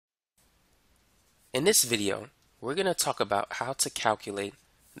In this video, we're going to talk about how to calculate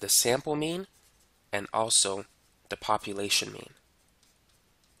the sample mean and also the population mean.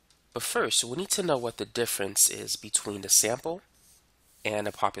 But first, we need to know what the difference is between the sample and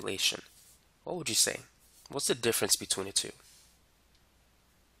the population. What would you say? What's the difference between the two?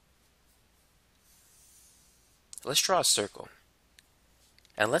 Let's draw a circle.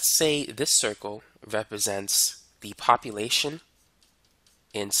 And let's say this circle represents the population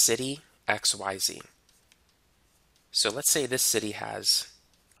in city XYZ. So let's say this city has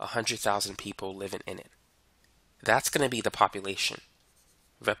 100,000 people living in it. That's going to be the population,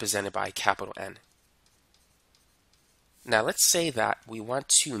 represented by capital N. Now let's say that we want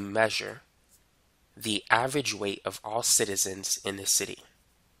to measure the average weight of all citizens in the city.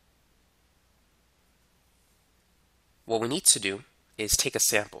 What we need to do is take a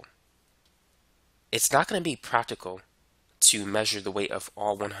sample. It's not going to be practical to measure the weight of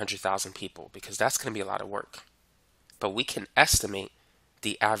all 100,000 people because that's going to be a lot of work. But we can estimate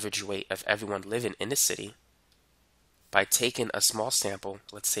the average weight of everyone living in the city by taking a small sample,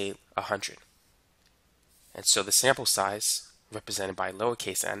 let's say 100. And so the sample size, represented by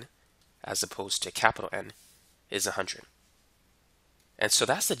lowercase n, as opposed to capital N, is 100. And so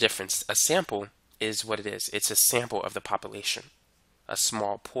that's the difference. A sample is what it is. It's a sample of the population, a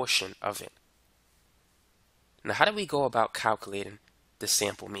small portion of it. Now, how do we go about calculating the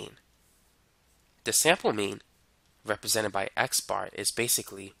sample mean? The sample mean, represented by x bar, is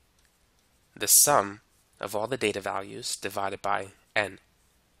basically the sum of all the data values divided by n,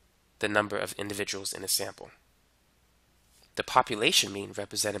 the number of individuals in a sample. The population mean,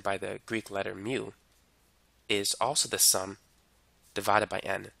 represented by the Greek letter mu, is also the sum divided by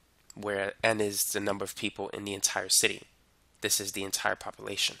n, where n is the number of people in the entire city. This is the entire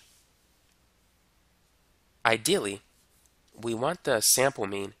population. Ideally, we want the sample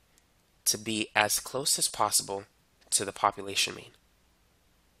mean to be as close as possible to the population mean.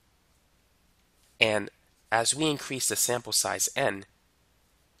 And as we increase the sample size n,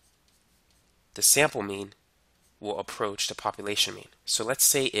 the sample mean will approach the population mean. So let's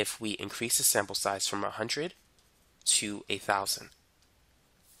say if we increase the sample size from 100 to 1,000,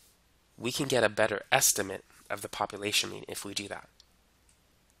 we can get a better estimate of the population mean if we do that.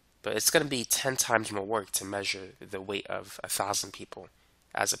 But it's going to be 10 times more work to measure the weight of 1,000 people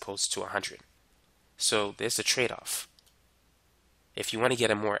as opposed to 100. So there's a trade-off. If you want to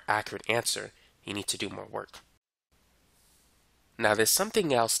get a more accurate answer, you need to do more work. Now there's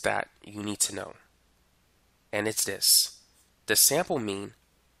something else that you need to know, and it's this. The sample mean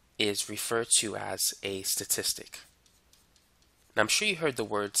is referred to as a statistic. Now I'm sure you heard the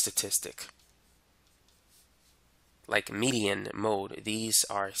word statistic. Like median, mode, these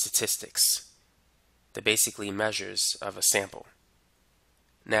are statistics. They're basically measures of a sample.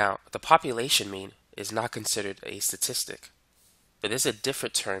 Now, the population mean is not considered a statistic, but there's a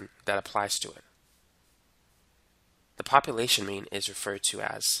different term that applies to it. The population mean is referred to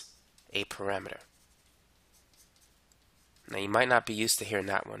as a parameter. Now, you might not be used to hearing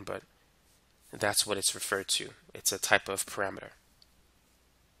that one, but that's what it's referred to. It's a type of parameter.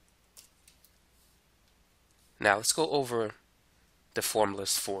 Now let's go over the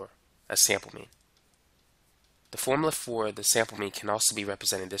formulas for a sample mean. The formula for the sample mean can also be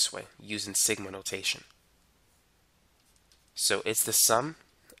represented this way, using sigma notation. So it's the sum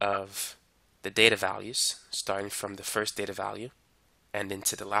of the data values, starting from the first data value and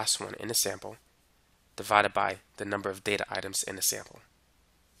into the last one in the sample, divided by the number of data items in the sample.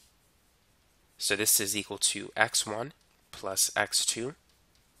 So this is equal to x1 plus x2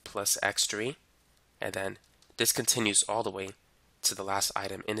 plus x3, and then this continues all the way to the last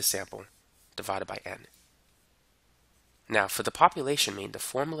item in the sample divided by n. Now for the population mean, the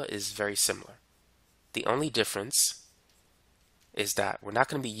formula is very similar. The only difference is that we're not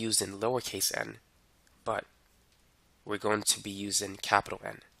going to be using lowercase n, but we're going to be using capital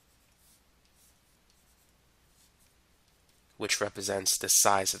N, which represents the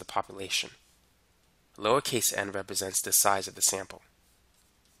size of the population. Lowercase n represents the size of the sample.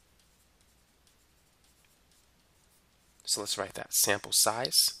 So let's write that, sample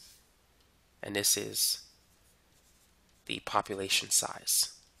size, and this is the population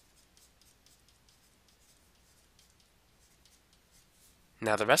size.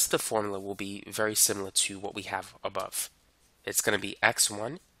 Now the rest of the formula will be very similar to what we have above. It's going to be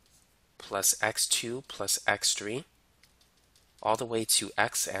x1 plus x2 plus x3 all the way to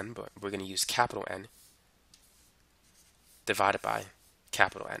xn, but we're going to use capital N, divided by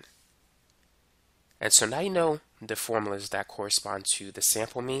capital N. And so now you know the formulas that correspond to the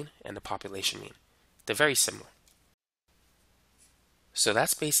sample mean and the population mean. They're very similar. So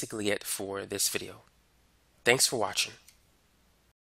that's basically it for this video. Thanks for watching.